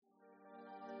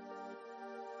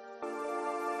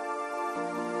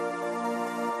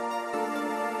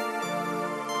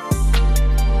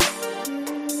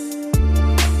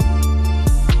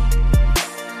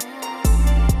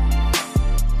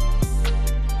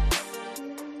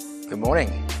Good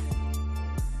morning.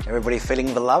 Everybody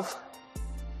feeling the love?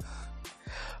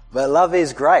 But love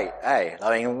is great, eh?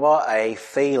 I mean, what a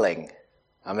feeling.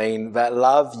 I mean, that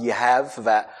love you have for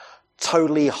that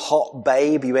totally hot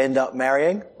babe you end up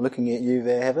marrying. Looking at you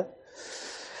there, Heather.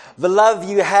 The love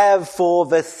you have for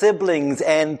the siblings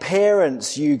and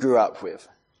parents you grew up with.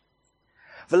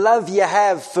 The love you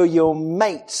have for your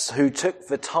mates who took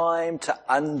the time to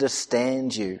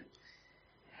understand you.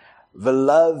 The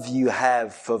love you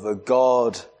have for the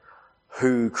God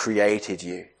who created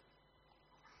you.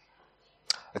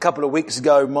 A couple of weeks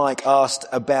ago, Mike asked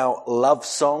about love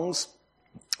songs.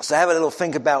 So have a little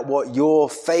think about what your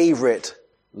favourite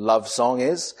love song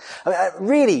is. I mean,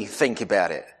 really think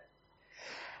about it.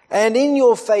 And in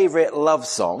your favourite love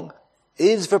song,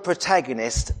 is the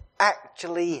protagonist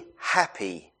actually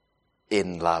happy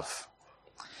in love?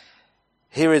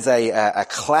 Here is a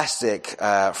classic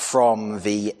from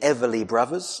the Everly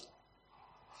Brothers.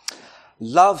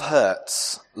 Love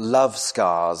hurts, love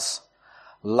scars,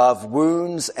 love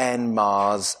wounds and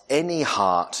mars any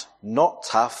heart not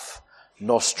tough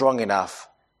nor strong enough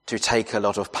to take a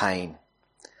lot of pain.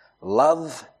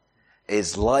 Love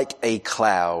is like a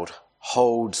cloud,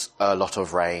 holds a lot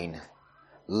of rain.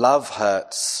 Love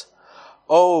hurts,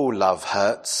 oh love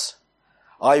hurts.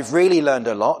 I've really learned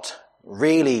a lot.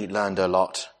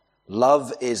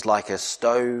 Love is like a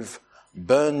stove,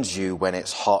 burns you when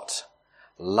it's hot.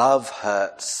 Love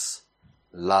hurts,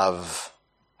 love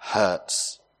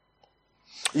hurts.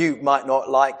 You might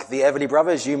not like the Everly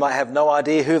Brothers, you might have no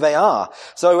idea who they are.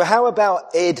 So how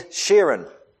about Ed Sheeran?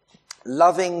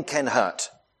 Loving can hurt.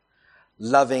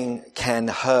 Loving can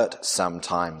hurt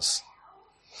sometimes.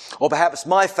 Or perhaps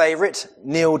my favourite,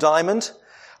 Neil Diamond.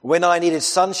 When I needed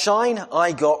sunshine,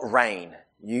 I got rain.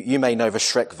 You may know the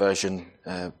Shrek version.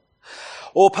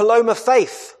 Or Paloma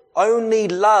Faith, only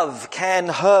love can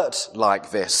hurt like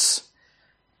this.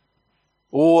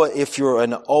 Or if you're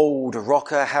an old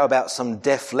rocker, how about some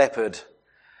Def Leppard?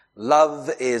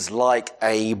 Love is like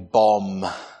a bomb.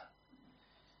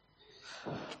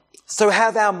 So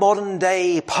have our modern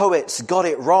day poets got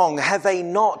it wrong? Have they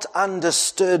not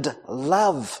understood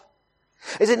love?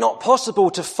 Is it not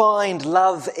possible to find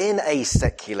love in a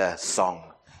secular song?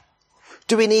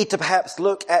 Do we need to perhaps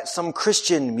look at some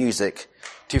Christian music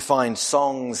to find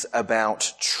songs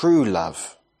about true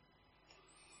love?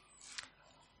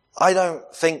 I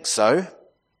don't think so.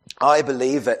 I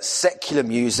believe that secular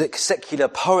music, secular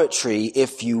poetry,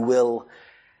 if you will,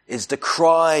 is the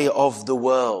cry of the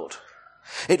world.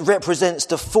 It represents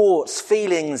the thoughts,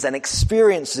 feelings and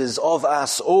experiences of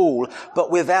us all,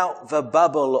 but without the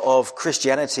bubble of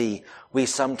Christianity we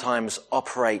sometimes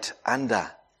operate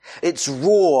under. It's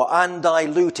raw,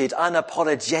 undiluted,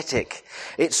 unapologetic.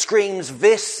 It screams,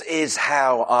 this is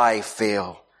how I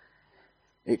feel.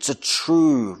 It's a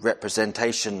true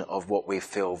representation of what we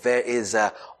feel. There is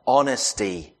a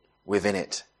honesty within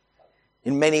it.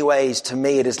 In many ways, to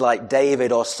me, it is like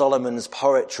David or Solomon's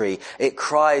poetry. It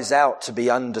cries out to be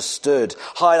understood,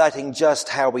 highlighting just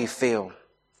how we feel.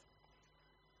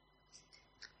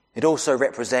 It also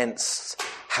represents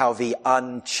how the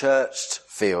unchurched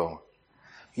feel.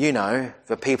 You know,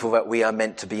 the people that we are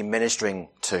meant to be ministering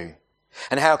to.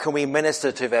 And how can we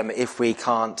minister to them if we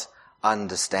can't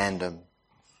understand them?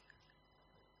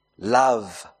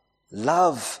 Love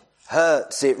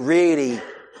hurts. It really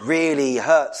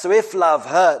hurts. So if love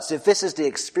hurts, if this is the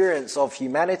experience of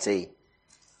humanity,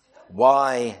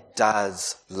 why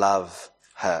does love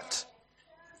hurt?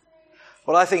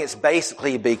 Well, I think it's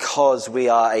basically because we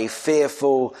are a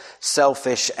fearful,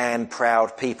 selfish and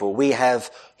proud people. We have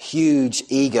huge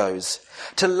egos.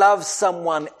 To love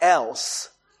someone else,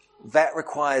 that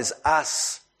requires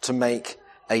us to make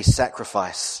a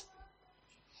sacrifice.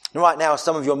 And right now,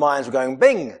 some of your minds are going,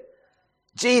 bing!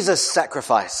 Jesus'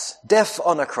 sacrifice, death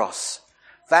on a cross.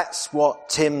 That's what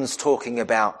Tim's talking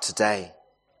about today.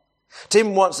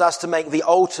 Tim wants us to make the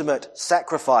ultimate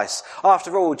sacrifice.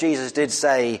 After all, Jesus did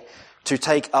say to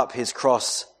take up his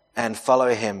cross and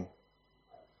follow him.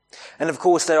 And of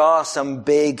course, there are some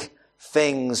big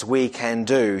things we can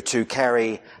do to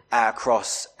carry our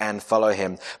cross and follow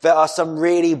him. There are some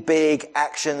really big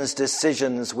actions,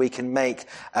 decisions we can make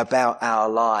about our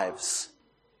lives.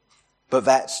 But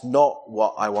that's not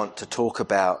what I want to talk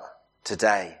about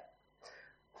today.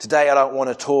 Today I don't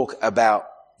want to talk about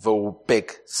the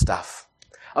big stuff.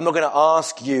 I'm not going to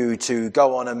ask you to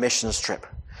go on a missions trip.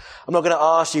 I'm not going to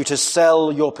ask you to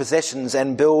sell your possessions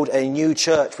and build a new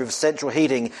church with central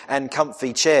heating and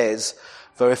comfy chairs.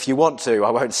 Though if you want to,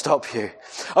 I won't stop you.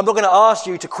 I'm not going to ask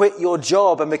you to quit your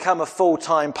job and become a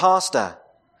full-time pastor.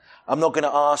 I'm not going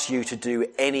to ask you to do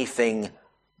anything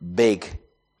big.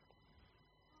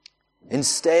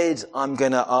 Instead, I'm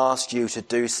going to ask you to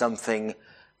do something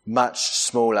much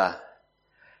smaller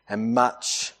and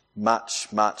much,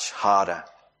 much, much harder.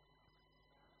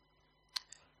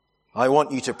 I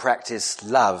want you to practice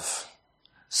love,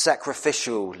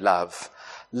 sacrificial love,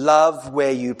 love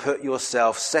where you put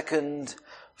yourself second,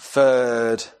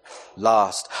 third,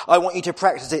 last. I want you to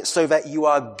practice it so that you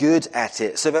are good at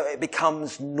it, so that it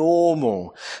becomes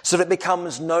normal, so that it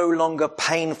becomes no longer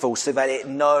painful, so that it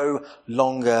no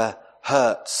longer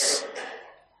hurts.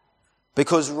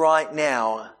 Because right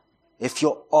now, if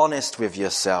you're honest with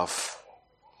yourself,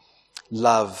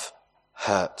 love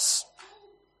hurts.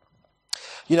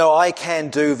 You know, I can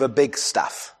do the big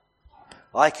stuff.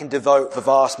 I can devote the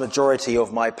vast majority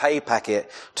of my pay packet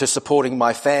to supporting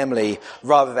my family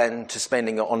rather than to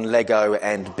spending it on Lego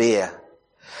and beer.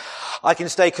 I can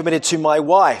stay committed to my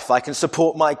wife. I can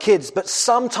support my kids. But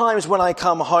sometimes when I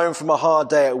come home from a hard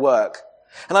day at work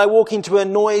and I walk into a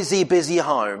noisy, busy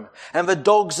home and the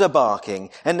dogs are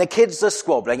barking and the kids are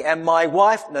squabbling and my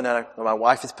wife, no, my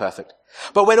wife is perfect.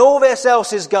 But when all this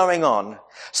else is going on,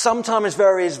 sometimes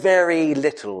there is very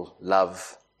little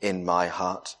love in my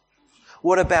heart.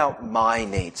 What about my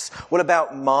needs? What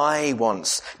about my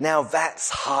wants? Now that's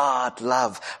hard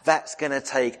love. That's going to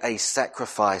take a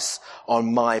sacrifice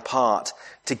on my part.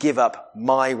 To give up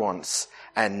my wants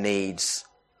and needs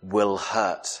will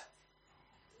hurt.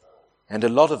 And a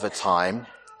lot of the time,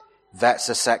 that's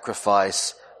a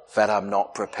sacrifice that I'm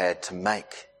not prepared to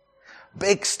make.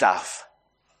 Big stuff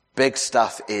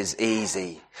is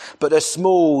easy. But a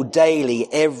small,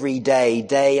 daily, everyday,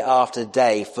 day after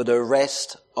day, for the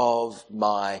rest of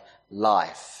my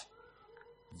life,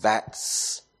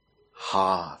 that's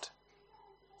hard.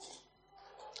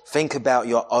 Think about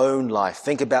your own life.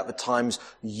 Think about the times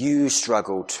you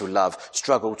struggle to love,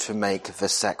 struggle to make the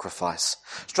sacrifice,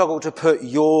 struggle to put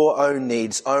your own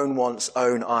needs, own wants,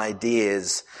 own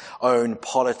ideas, own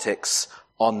politics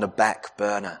on the back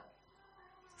burner.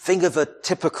 Think of a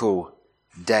typical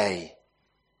day.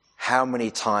 How many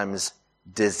times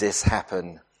does this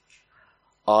happen?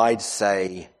 I'd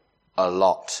say a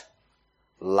lot.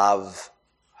 Love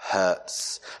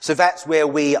hurts. So that's where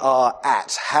we are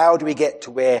at. How do we get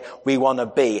to where we want to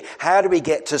be? How do we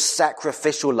get to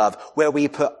sacrificial love, where we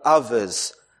put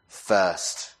others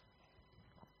first?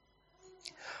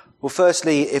 Well,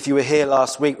 firstly, if you were here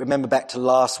last week, remember back to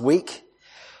last week.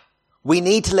 We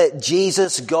need to let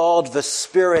Jesus, God, the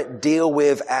Spirit, deal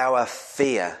with our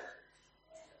fear.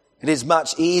 It is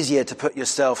much easier to put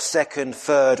yourself second,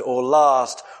 third, or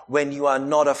last when you are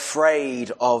not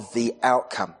afraid of the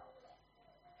outcome.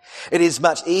 It is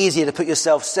much easier to put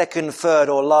yourself second, third,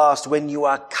 or last when you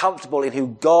are comfortable in who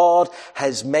God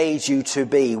has made you to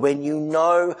be, when you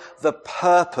know the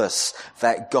purpose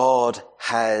that God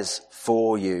has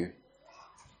for you.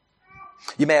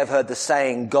 You may have heard the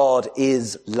saying, God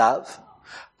is love.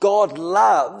 God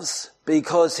loves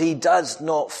because he does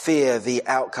not fear the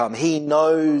outcome. He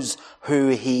knows who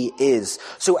he is.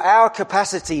 So our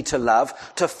capacity to love,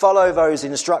 to follow those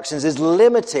instructions, is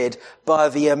limited by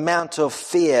the amount of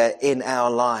fear in our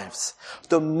lives.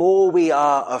 The more we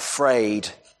are afraid,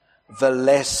 the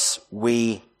less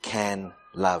we can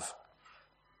love.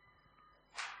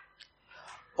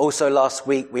 Also last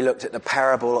week we looked at the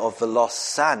parable of the lost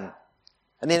son.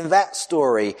 And in that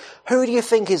story, who do you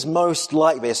think is most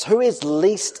like this? Who is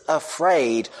least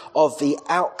afraid of the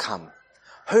outcome?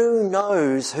 Who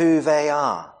knows who they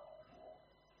are?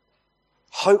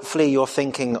 Hopefully you're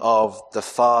thinking of the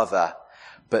father,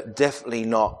 but definitely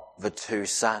not the two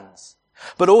sons.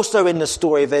 But also in the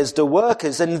story there's the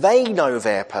workers, and they know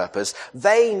their purpose.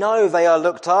 They know they are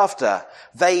looked after.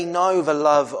 They know the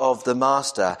love of the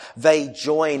master. They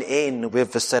join in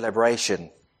with the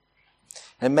celebration.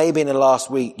 And maybe in the last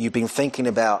week you've been thinking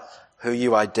about who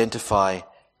you identify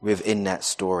with in that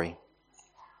story.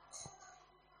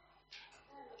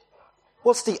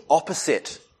 What's the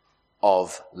opposite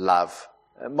of love?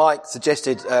 Mike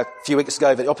suggested a few weeks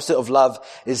ago that the opposite of love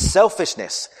is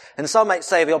selfishness. And some might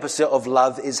say the opposite of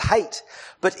love is hate.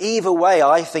 But either way,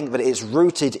 I think that it's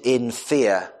rooted in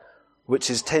fear, which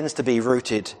tends to be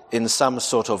rooted in some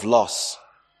sort of loss.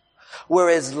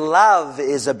 Whereas love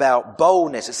is about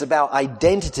boldness, it's about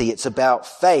identity, it's about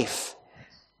faith.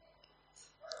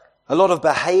 A lot of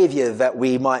behavior that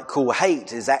we might call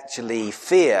hate is actually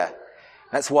fear.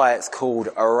 That's why it's called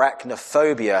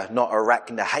arachnophobia, not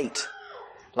arachnohate.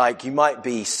 Like you might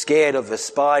be scared of the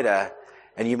spider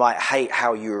and you might hate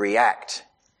how you react.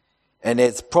 And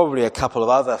there's probably a couple of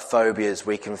other phobias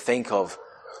we can think of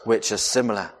which are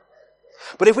similar.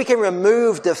 But if we can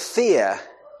remove the fear,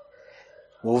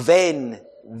 well, then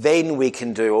we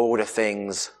can do all the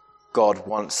things God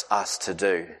wants us to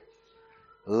do.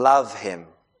 love him,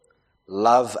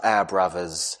 love our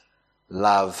brothers,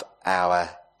 love our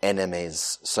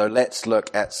enemies. So let's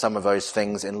look at some of those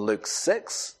things in Luke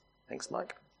 6. Thanks,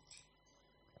 Mike.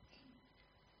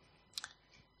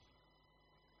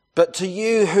 But to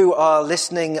you who are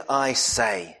listening, I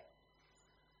say,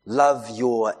 love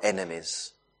your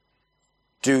enemies.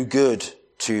 Do good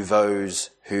to those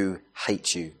who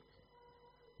hate you.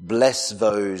 Bless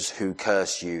those who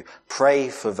curse you. Pray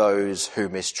for those who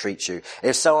mistreat you.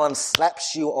 If someone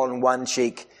slaps you on one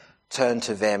cheek, turn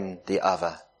to them the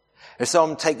other. If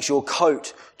someone takes your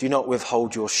coat, do not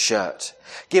withhold your shirt.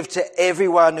 Give to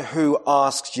everyone who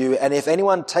asks you, and if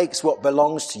anyone takes what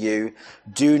belongs to you,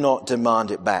 do not demand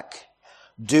it back.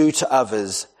 Do to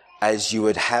others as you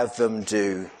would have them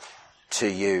do to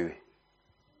you.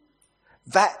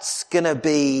 That's going to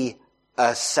be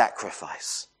a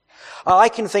sacrifice. I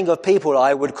can think of people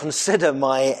I would consider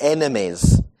my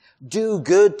enemies. Do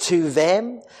good to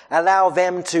them, allow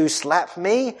them to slap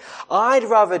me. I'd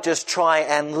rather just try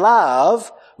and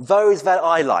love those that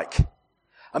I like.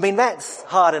 I mean, that's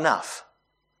hard enough.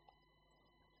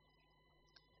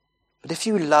 But if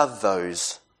you love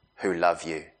those who love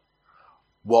you,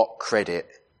 what credit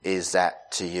is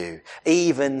that to you?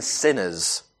 Even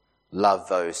sinners love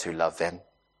those who love them.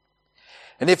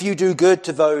 And if you do good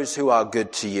to those who are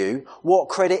good to you, what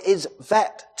credit is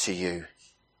that to you?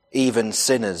 Even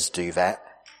sinners do that.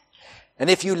 And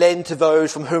if you lend to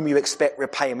those from whom you expect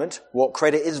repayment, what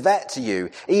credit is that to you?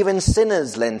 Even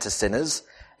sinners lend to sinners,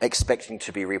 expecting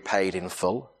to be repaid in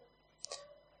full.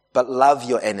 But love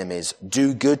your enemies,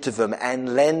 do good to them,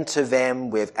 and lend to them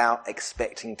without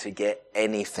expecting to get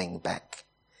anything back.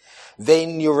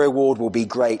 Then your reward will be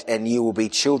great, and you will be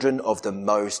children of the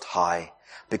Most High,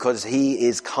 because he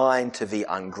is kind to the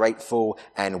ungrateful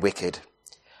and wicked.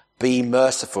 Be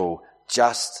merciful,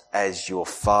 just as your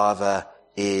Father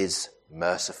is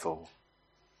merciful.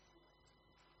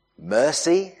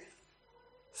 Mercy,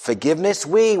 forgiveness.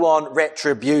 We want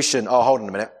retribution. Oh, hold on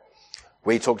a minute.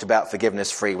 We talked about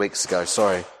forgiveness 3 weeks ago,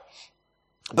 sorry.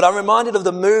 But I'm reminded of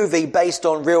the movie based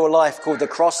on real life called The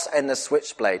Cross and the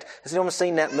Switchblade. Has anyone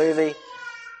seen that movie?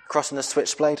 Cross and the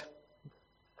Switchblade?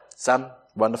 Some?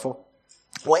 Wonderful.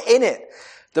 Well, in it,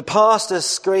 the pastor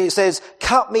says,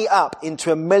 cut me up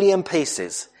into 1,000,000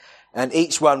 pieces, and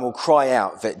each one will cry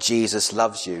out that Jesus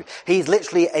loves you. He's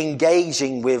literally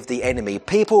engaging with the enemy,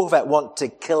 people that want to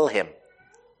kill him.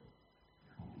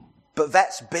 But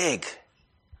that's big.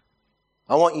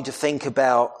 I want you to think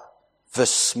about the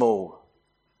small.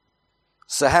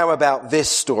 So how about this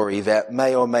story that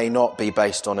may or may not be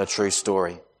based on a true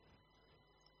story?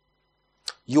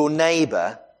 Your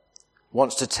neighbour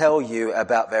wants to tell you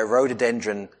about their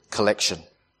rhododendron collection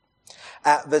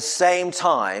at the same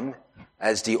time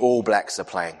as the All Blacks are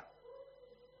playing.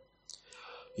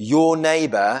 Your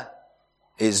neighbour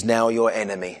is now your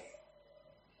enemy.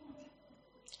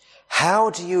 How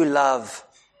do you love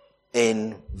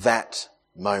in that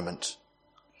moment?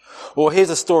 Or here's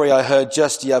a story I heard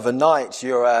just the other night.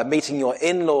 You're meeting your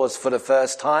in-laws for the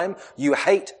first time. You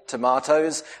hate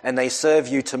tomatoes and they serve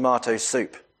you tomato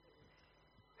soup.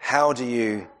 How do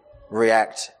you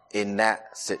react in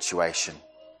that situation?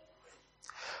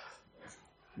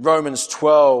 Romans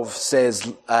 12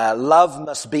 says, love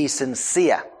must be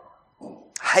sincere.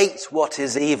 Hate what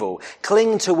is evil.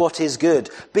 Cling to what is good.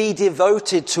 Be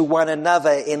devoted to one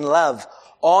another in love.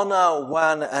 Honor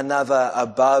one another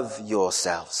above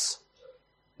yourselves.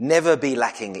 Never be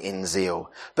lacking in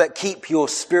zeal, but keep your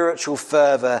spiritual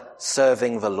fervor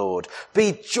serving the Lord.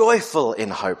 Be joyful in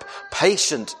hope,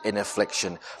 patient in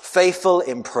affliction, faithful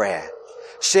in prayer.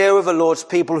 Share with the Lord's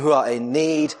people who are in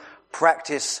need.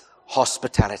 Practice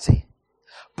hospitality.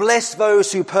 Bless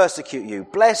those who persecute you.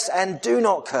 Bless and do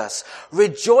not curse.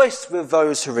 Rejoice with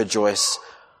those who rejoice.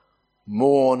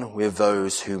 Mourn with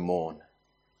those who mourn.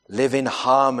 Live in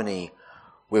harmony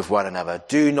with one another.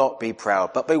 Do not be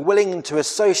proud, but be willing to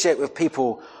associate with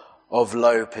people of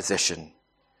low position.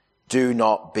 Do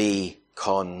not be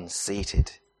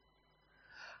conceited.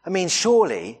 I mean,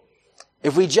 surely,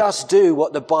 if we just do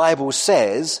what the Bible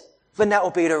says, then that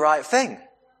will be the right thing.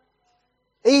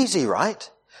 Easy, right?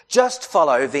 Just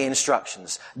follow the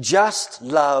instructions. Just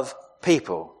love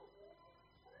people.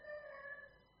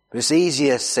 But it's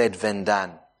easier said than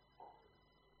done.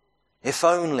 If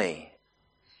only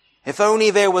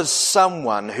there was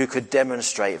someone who could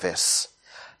demonstrate this.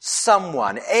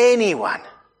 Someone, anyone.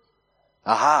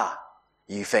 Aha,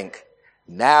 you think,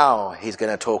 now he's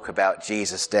going to talk about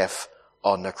Jesus' death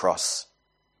on the cross.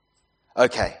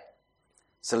 Okay,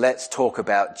 so let's talk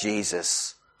about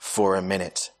Jesus for a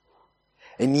minute.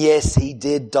 And yes, he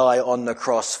did die on the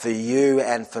cross for you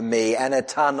and for me and a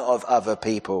ton of other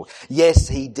people. Yes,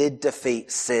 he did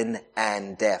defeat sin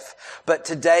and death. But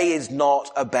today is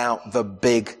not about the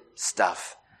big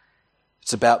stuff.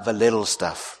 It's about the little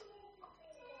stuff.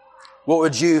 What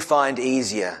would you find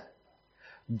easier?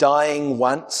 Dying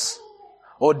once,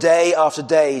 or day after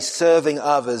day serving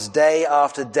others, day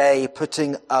after day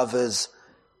putting others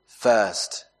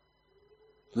first?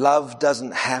 Love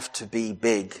doesn't have to be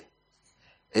big.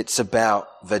 It's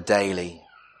about the daily.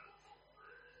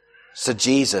 So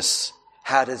Jesus,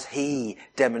 how does he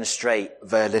demonstrate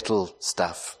the little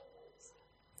stuff?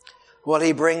 Well,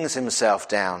 he brings himself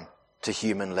down to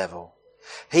human level.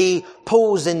 He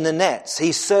pulls in the nets.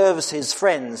 He serves his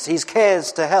friends. He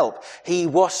cares to help. He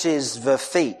washes the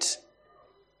feet.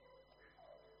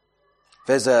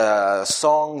 There's a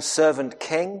song, Servant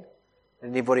King.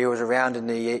 Anybody who was around in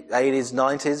the 80s,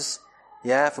 90s?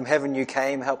 Yeah, from heaven you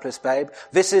came, helpless babe.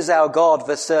 This is our God,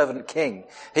 the servant king.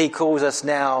 He calls us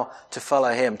now to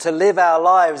follow him, to live our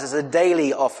lives as a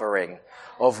daily offering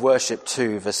of worship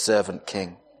to the servant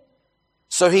king.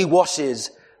 So he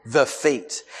washes the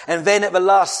feet. And then at the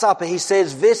Last Supper he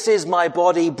says, this is my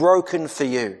body broken for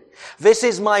you. This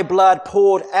is my blood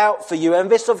poured out for you.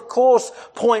 And this of course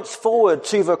points forward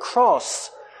to the cross.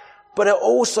 But it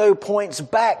also points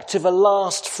back to the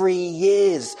last 3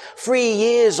 years. 3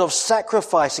 years of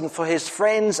sacrificing for his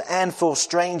friends and for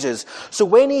strangers. So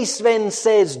when he then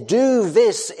says, do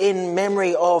this in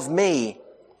memory of me,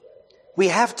 we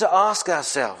have to ask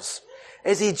ourselves,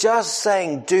 is he just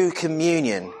saying do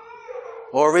communion?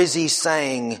 Or is he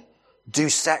saying do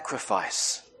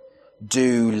sacrifice?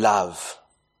 Do love?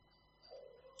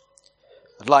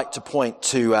 I'd like to point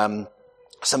to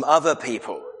some other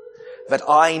people that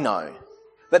I know,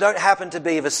 that don't happen to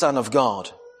be the Son of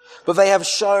God, but they have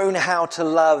shown how to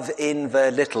love in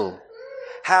the little,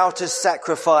 how to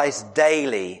sacrifice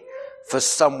daily for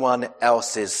someone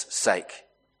else's sake,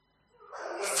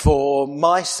 for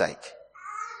my sake.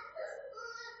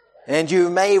 And you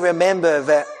may remember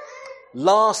that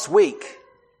last week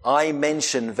I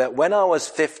mentioned that when I was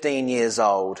 15 years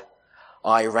old,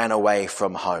 I ran away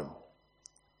from home.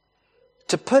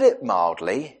 To put it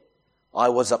mildly, I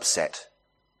was upset.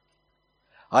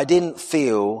 I didn't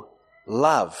feel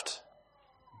loved,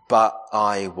 but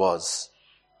I was.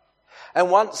 And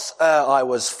once I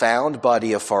was found by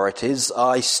the authorities,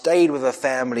 I stayed with a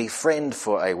family friend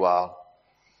for a while.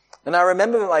 And I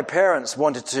remember that my parents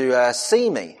wanted to see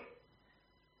me,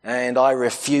 and I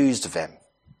refused them.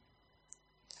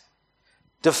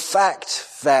 The fact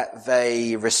that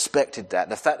they respected that,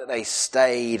 the fact that they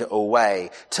stayed away,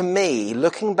 to me,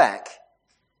 looking back,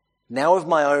 now with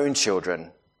my own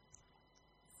children,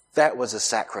 that was a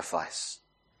sacrifice.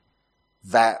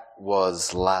 That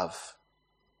was love.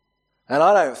 And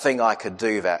I don't think I could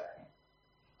do that.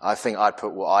 I think I'd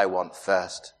put what I want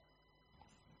first.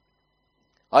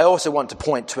 I also want to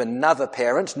point to another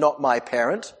parent, not my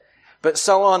parent, but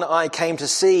someone I came to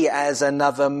see as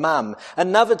another mum.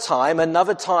 Another time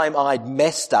I'd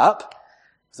messed up.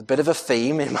 It's a bit of a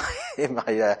theme in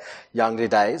my younger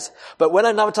days. But when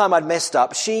another time I'd messed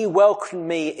up, she welcomed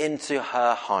me into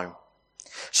her home.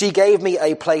 She gave me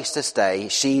a place to stay.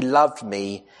 She loved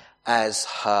me as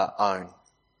her own.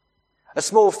 A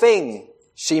small thing,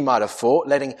 she might have thought,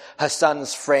 letting her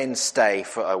son's friend stay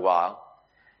for a while.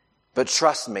 But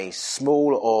trust me,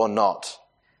 small or not,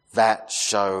 that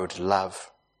showed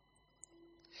love.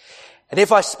 And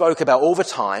if I spoke about all the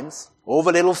times, all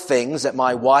the little things that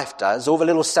my wife does, all the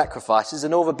little sacrifices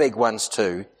and all the big ones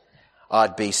too,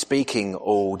 I'd be speaking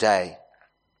all day.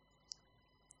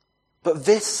 But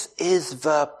this is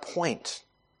the point.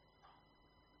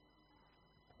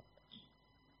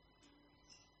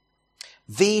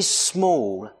 These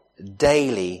small,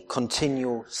 daily,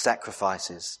 continual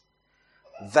sacrifices,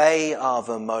 they are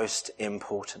the most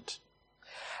important.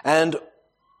 And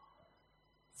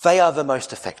they are the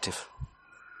most effective.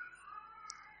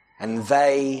 And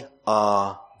they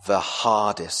are the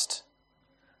hardest.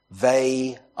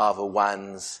 They are the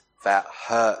ones that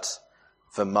hurt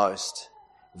the most.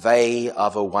 They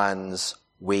are the ones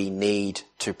we need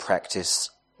to practice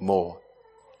more.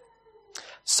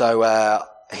 So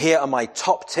here are my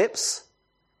top tips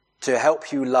to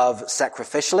help you love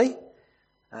sacrificially.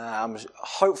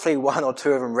 Hopefully one or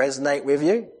two of them resonate with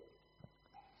you.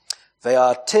 They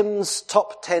are Tim's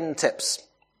top 10 tips.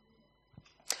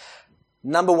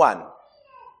 Number 1,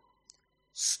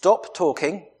 stop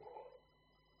talking,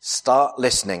 start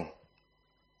listening.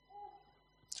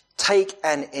 Take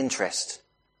an interest.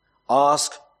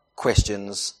 Ask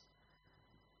questions.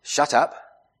 Shut up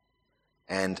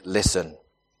and listen.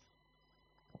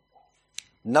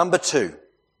 Number 2,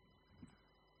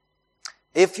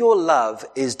 If your love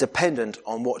is dependent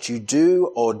on what you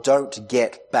do or don't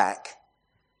get back,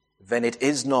 then it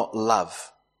is not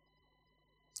love.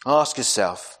 Ask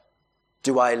yourself,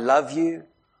 do I love you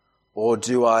or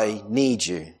do I need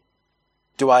you?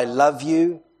 Do I love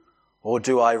you or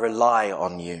do I rely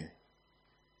on you?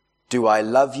 Do I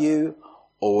love you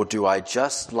or do I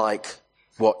just like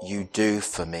what you do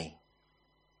for me?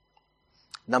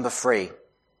 Number 3,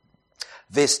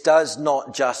 this does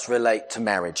not just relate to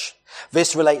marriage.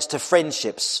 This relates to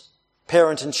friendships,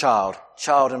 parent and child,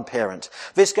 child and parent.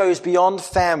 This goes beyond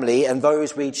family and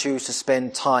those we choose to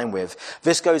spend time with.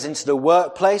 This goes into the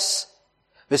workplace.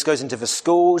 This goes into the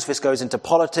schools. This goes into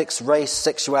politics, race,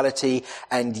 sexuality,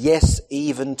 and yes,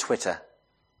 even Twitter.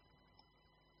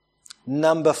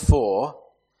 Number 4,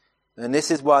 and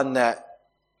this is one that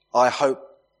I hope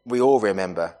we all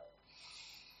remember.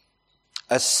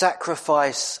 A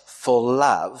sacrifice for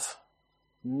love,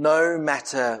 no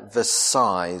matter the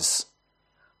size,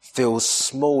 feels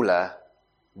smaller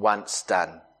once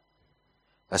done.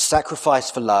 A sacrifice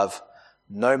for love,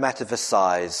 no matter the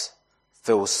size,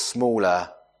 feels smaller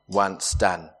once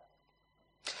done.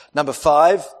 Number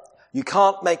 5, you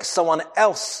can't make someone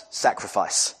else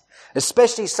sacrifice,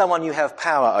 especially someone you have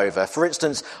power over. For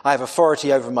instance, I have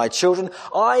authority over my children.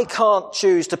 I can't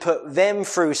choose to put them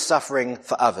through suffering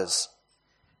for others,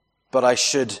 but I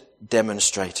should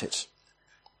demonstrate it.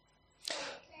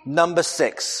 Number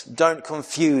 6, don't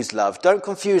confuse love. Don't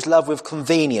confuse love with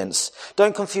convenience.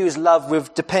 Don't confuse love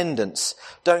with dependence.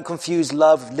 Don't confuse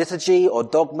love with liturgy or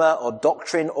dogma or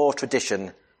doctrine or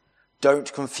tradition.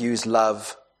 Don't confuse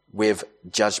love with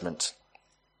judgment.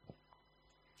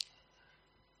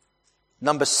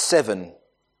 Number 7,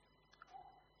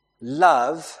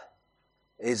 love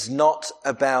is not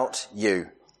about you.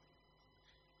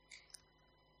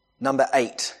 Number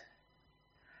 8,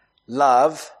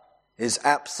 love is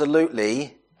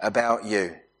absolutely about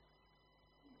you.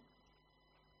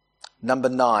 Number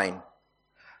 9,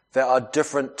 there are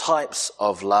different types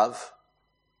of love,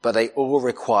 but they all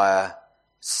require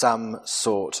some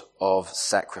sort of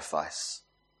sacrifice.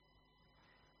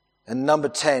 And number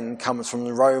 10 comes from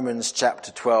Romans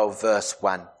chapter 12, verse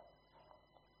 1.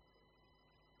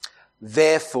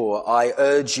 Therefore, I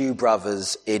urge you,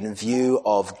 brothers, in view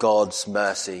of God's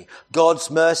mercy. God's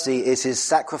mercy is his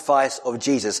sacrifice of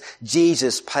Jesus,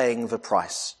 Jesus paying the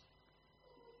price.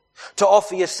 To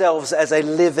offer yourselves as a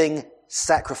living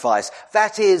sacrifice.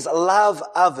 That is, love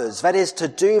others. That is, to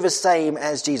do the same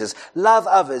as Jesus. Love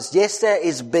others. Yes, there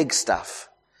is big stuff.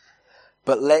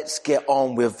 But let's get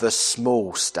on with the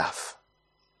small stuff.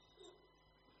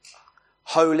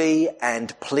 Holy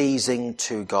and pleasing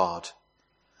to God.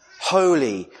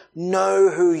 Holy, know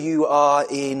who you are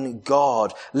in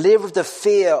God. Live with the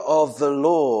fear of the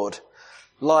Lord,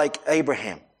 like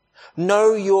Abraham.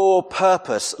 Know your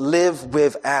purpose. Live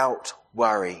without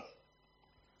worry.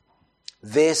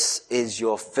 This is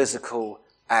your physical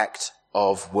act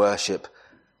of worship.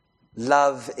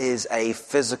 Love is a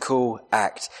physical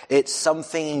act. It's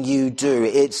something you do.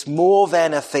 It's more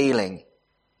than a feeling.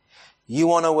 You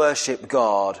want to worship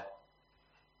God.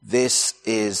 This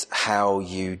is how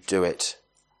you do it.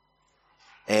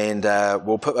 And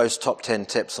we'll put those top 10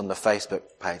 tips on the Facebook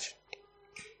page.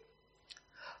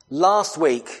 Last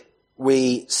week,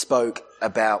 we spoke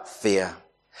about fear.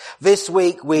 This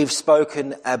week, we've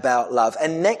spoken about love.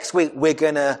 And next week, we're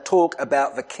going to talk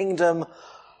about the kingdom.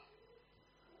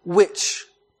 Which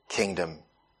kingdom?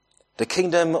 The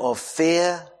kingdom of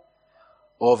fear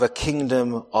or the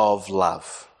kingdom of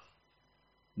love?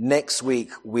 Next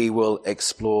week, we will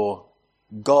explore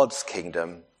God's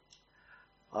kingdom.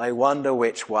 I wonder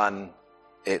which one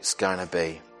it's going to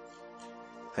be.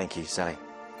 Thank you, Sally.